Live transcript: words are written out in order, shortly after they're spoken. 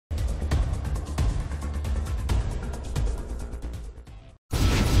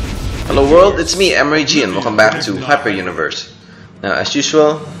world, it's me, MRayG, and welcome back to Hyper Universe. Now, as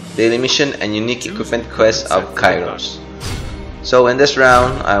usual, daily mission and unique equipment quest of Kairos. So in this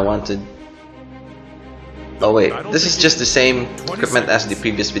round, I wanted... Oh wait, this is just the same equipment as the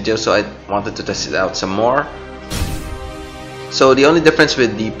previous video, so I wanted to test it out some more. So the only difference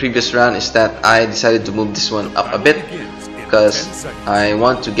with the previous round is that I decided to move this one up a bit because I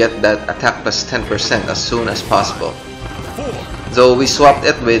want to get that attack plus 10% as soon as possible. So we swapped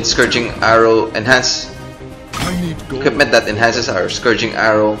it with Scourging Arrow enhanced equipment that enhances our Scourging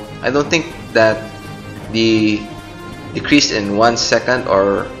Arrow. I don't think that the decrease in 1 second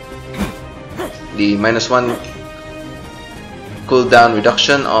or the -1 cooldown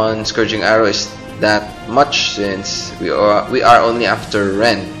reduction on Scourging Arrow is that much, since we are only after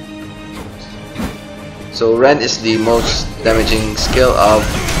Rend. So Rend is the most damaging skill of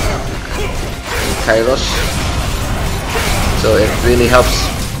Kairos. So it really helps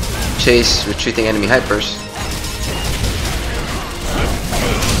chase retreating enemy hypers.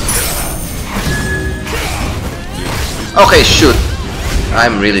 Okay, shoot!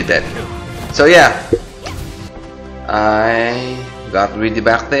 I'm really dead. So yeah, I got greedy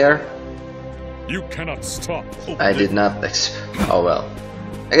back there. You cannot stop. I did not oh well.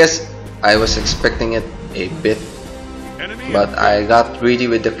 I guess I was expecting it a bit, but I got greedy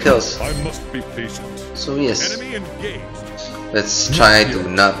with the kills. I must be patient. So yes. Enemy engaged. Let's try to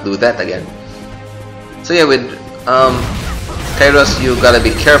not do that again. So yeah, with Kairos, you gotta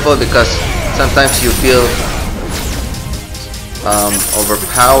be careful because sometimes you feel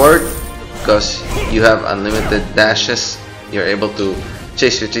overpowered because you have unlimited dashes. You're able to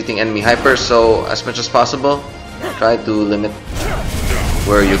chase retreating enemy hypers, so as much as possible, try to limit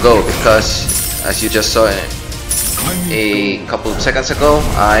where you go, because as you just saw a couple of seconds ago,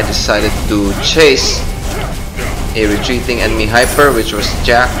 I decided to chase a retreating enemy hyper, which was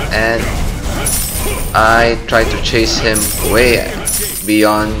Jack, and I tried to chase him way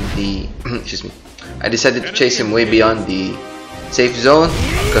beyond the excuse me. I decided to chase him way beyond the safe zone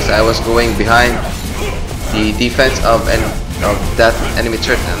because I was going behind the defense of that enemy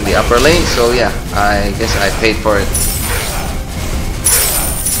turret in the upper lane. So yeah, I guess I paid for it.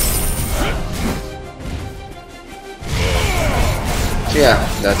 So yeah,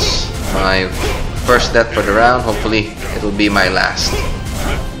 that's my first death for the round. Hopefully it will be my last.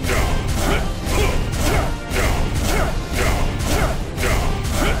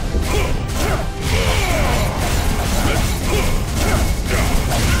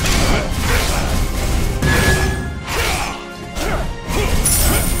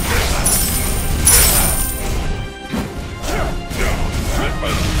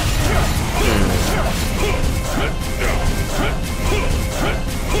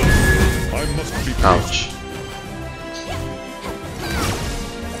 Ouch.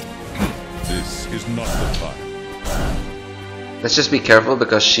 This is not the time. Let's just be careful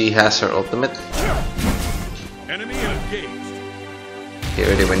because she has her ultimate. Enemy engaged. Get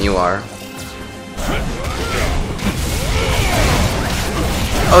ready when you are.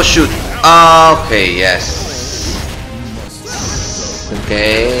 Oh shoot. Okay, yes.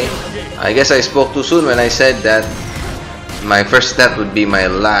 Okay. I guess I spoke too soon when I said that my first death would be my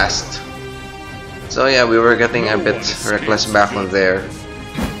last. So yeah, we were getting a bit reckless back on there.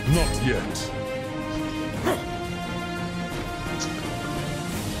 Not yet.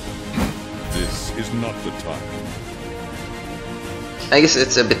 This is not the time. I guess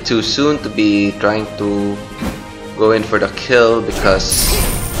it's a bit too soon to be trying to go in for the kill because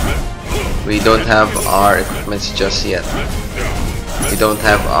we don't have our equipments just yet. We don't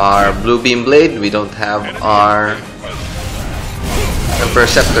have our blue beam blade, we don't have our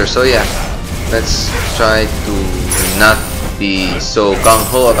Perceptor, so yeah. Let's try to not be so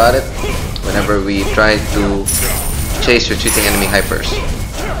gung-ho about it whenever we try to chase retreating enemy hypers.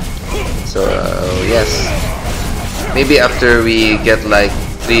 So yes, maybe after we get like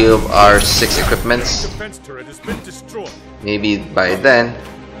 3 of our 6 equipments, maybe by then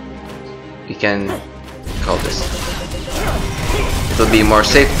we can call this. It'll be more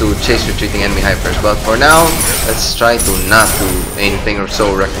safe to chase retreating enemy hypers, but for now, let's try to not do anything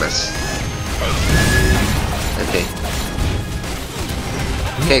so reckless. Okay.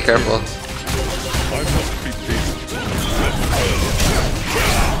 Okay, careful.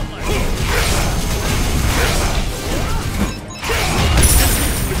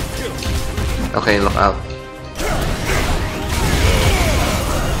 Okay, look out.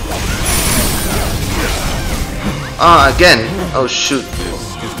 Ah, again! Oh shoot.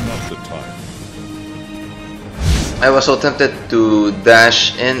 I was so tempted to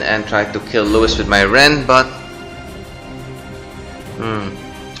dash in and try to kill Lewis with my Rend, but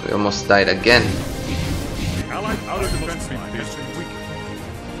We almost died again. Allied outer defense line has been weakened.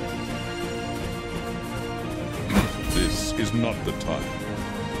 This is not the time.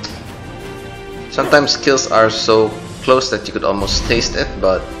 Sometimes kills are so close that you could almost taste it,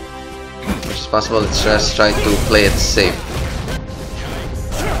 but it's possible. Let's just try to play it safe.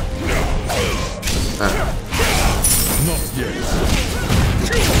 Not yet.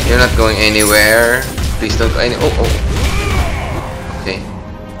 You're not going anywhere. Please don't go any. Oh, oh. Okay.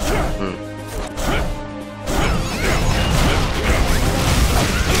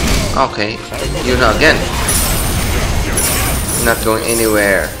 Okay. You're not again. You're not going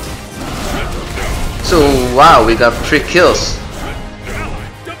anywhere. So wow, we got 3 kills.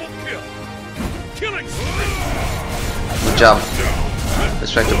 Good job.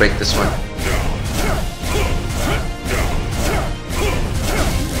 Let's try to break this one.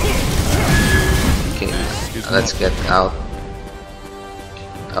 Okay, let's get out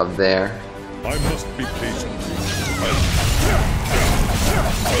of there. I must be patient.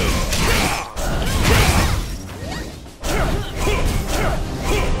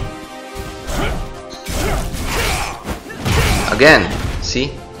 Again, see?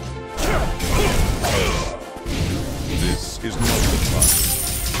 This is not the time.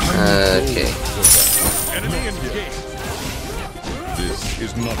 Okay. Enemy engaged. This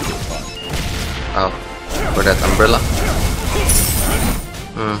is not the time. Oh, for that umbrella.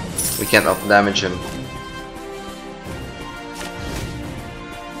 We can't up damage him.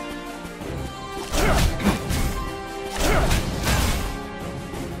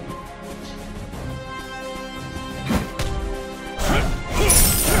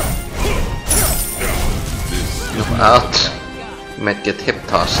 Out. You might get hip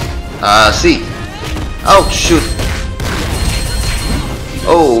tossed. See. Oh shoot.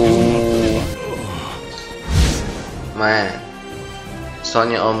 Oh man.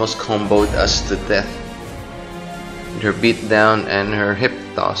 Sonya almost comboed us to death with her beat down and her hip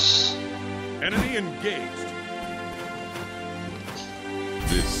toss. Enemy engaged.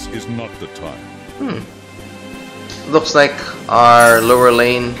 This is not the time. Looks like our lower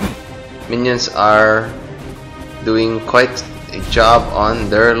lane minions are doing quite a job on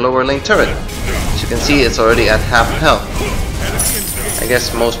their lower lane turret. As you can see, it's already at half health. I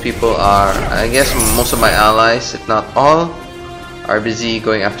guess most of my allies, if not all, are busy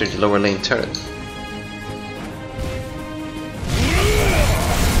going after the lower lane turret.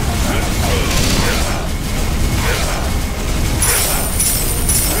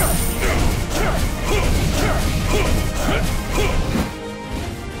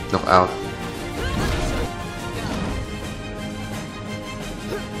 Knock out.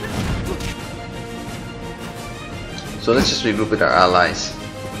 So let's just regroup with our allies.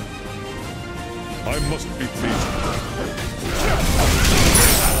 I must be patient.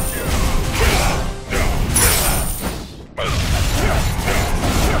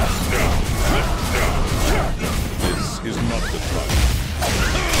 This is not the time.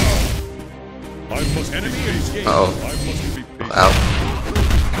 I must be patient. I must be patient. Out.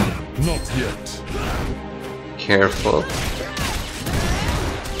 Not yet. Careful.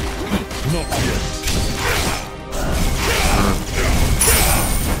 Not yet.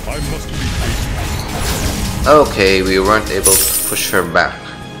 I must be patient. Okay, we weren't able to push her back.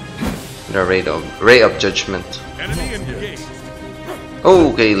 The ray of judgment. Enemy engaged.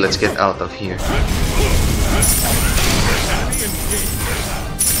 Okay, let's get out of here.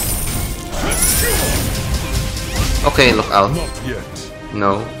 Okay, look out. Not yet.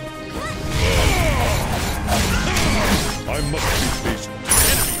 No. I must be patient.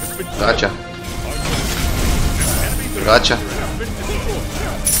 Gotcha. Gotcha.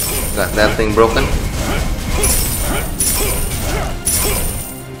 Got that thing broken.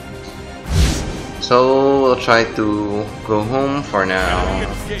 So we'll try to go home for now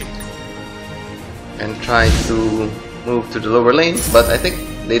and try to move to the lower lane, but I think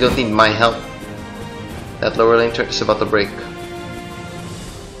they don't need my help. That lower lane turret is about to break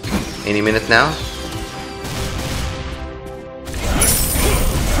any minute now.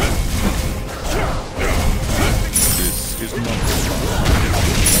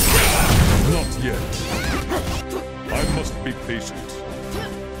 Not yet. I must be patient.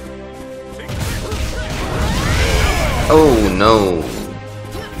 Oh no.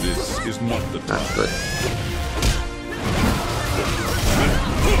 This is not the time. Not good.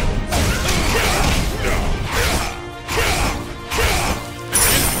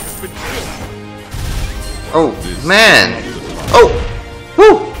 Oh man. Oh.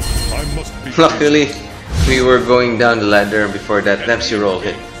 Woo. I must be Luckily, we were going down the ladder before that Dempsey roll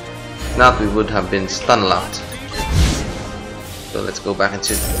hit. If not, we would have been stun locked. So let's go back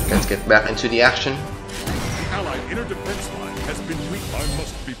into. Let's get back into the action. The Allied inner defense line has been weak. I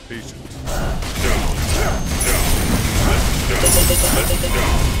must be patient.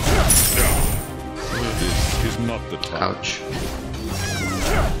 This is not the time. Ouch.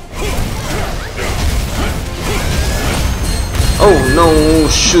 Oh no!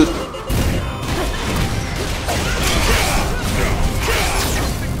 Shoot!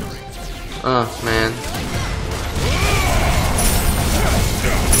 Oh man.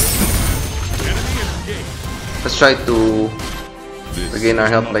 Let's try to regain our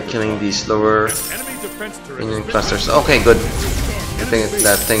health by killing these lower minion clusters. Okay, good. I think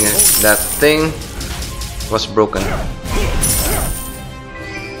that thing was broken.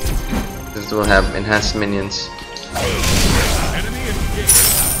 This will have enhanced minions.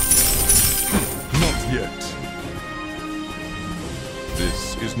 Not yet.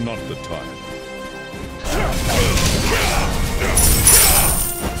 This is not the time.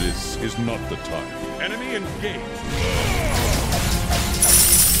 This is not the time. Enemy engaged.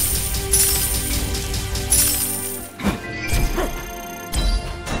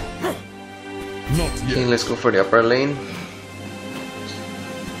 Not yet. Okay, let's go for the upper lane.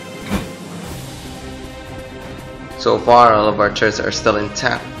 So far, all of our turrets are still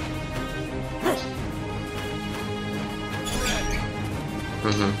intact.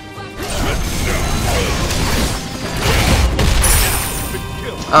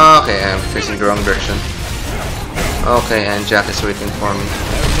 Okay, I'm facing the wrong direction. Okay, and Jack is waiting for me.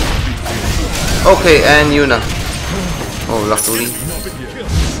 Okay, and Yuna. Oh,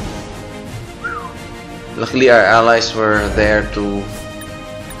 luckily our allies were there to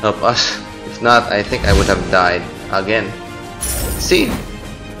help us. If not, I think I would have died again. See,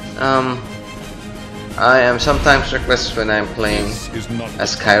 I am sometimes reckless when I'm playing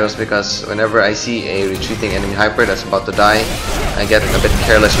as Kairos, because whenever I see a retreating enemy hyper that's about to die, I get a bit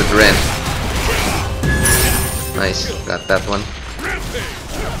careless with Rend. Nice, got that one.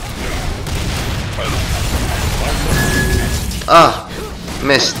 Ah,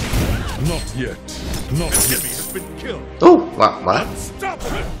 missed. Not yet. Not yet. Has been killed. Oh, wow, what?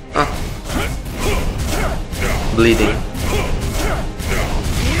 Ah. Bleeding.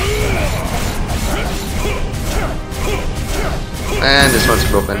 And this one's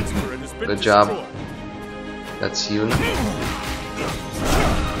broken. Good job. That's Yuna.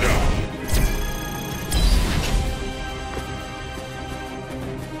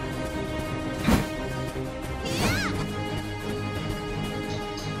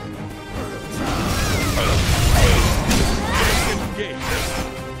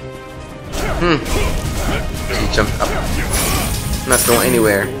 He jumped up. Not going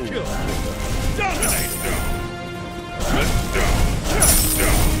anywhere.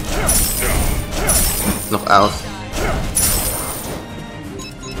 Knock out.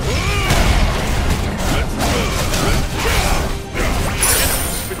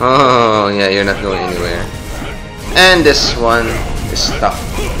 Oh yeah, you're not going anywhere. And this one is stuck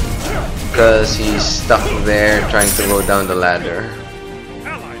because he's stuck there trying to go down the ladder.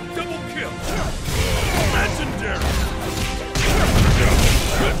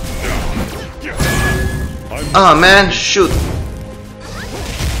 Oh man, shoot!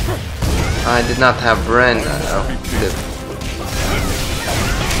 I did not have Rend.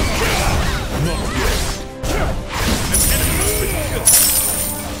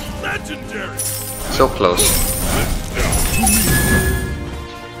 So close.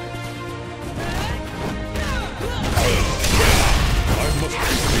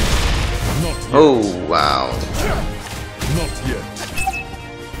 Oh wow. Not yet.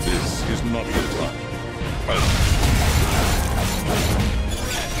 This is not the time.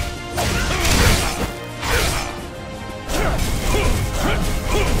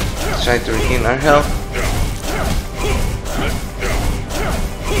 Let's try to regain our health.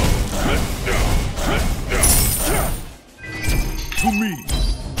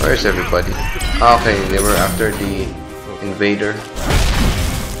 Where's everybody? Okay, they were after the invader.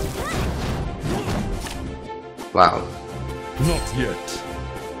 Wow. Not yet.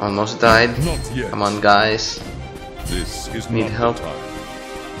 Almost died. Not yet. Come on, guys. This is Need not help. the time.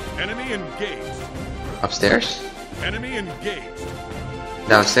 Enemy engaged. Upstairs? Enemy engaged.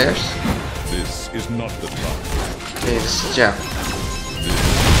 Downstairs? This is not the time. Okay, this is Jeff.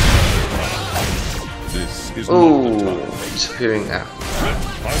 This is not the Oh, time. disappearing now.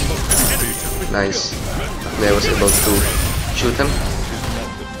 I must be patient. Nice. I was able to shoot him. This is not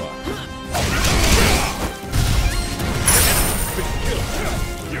the time.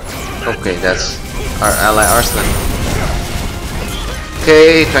 Okay, that's our ally Arslan.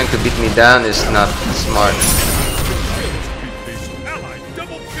 Okay, trying to beat me down is not smart.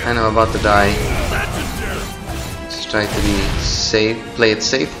 And I'm about to die. Let's try to be safe, play it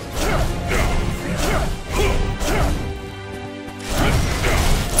safe.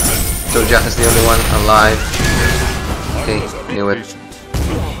 So Jack is the only one alive. Okay, knew it.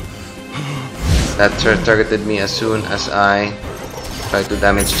 That targeted me as soon as I tried to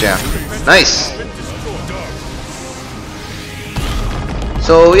damage Jack. Nice!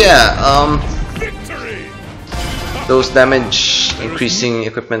 So yeah, those damage increasing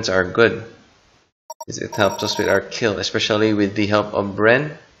equipments are good. It helps us with our kill, especially with the help of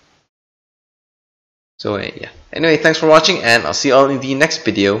Rend. So yeah. Anyway, thanks for watching, and I'll see you all in the next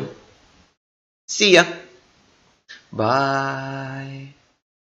video. See ya! Bye!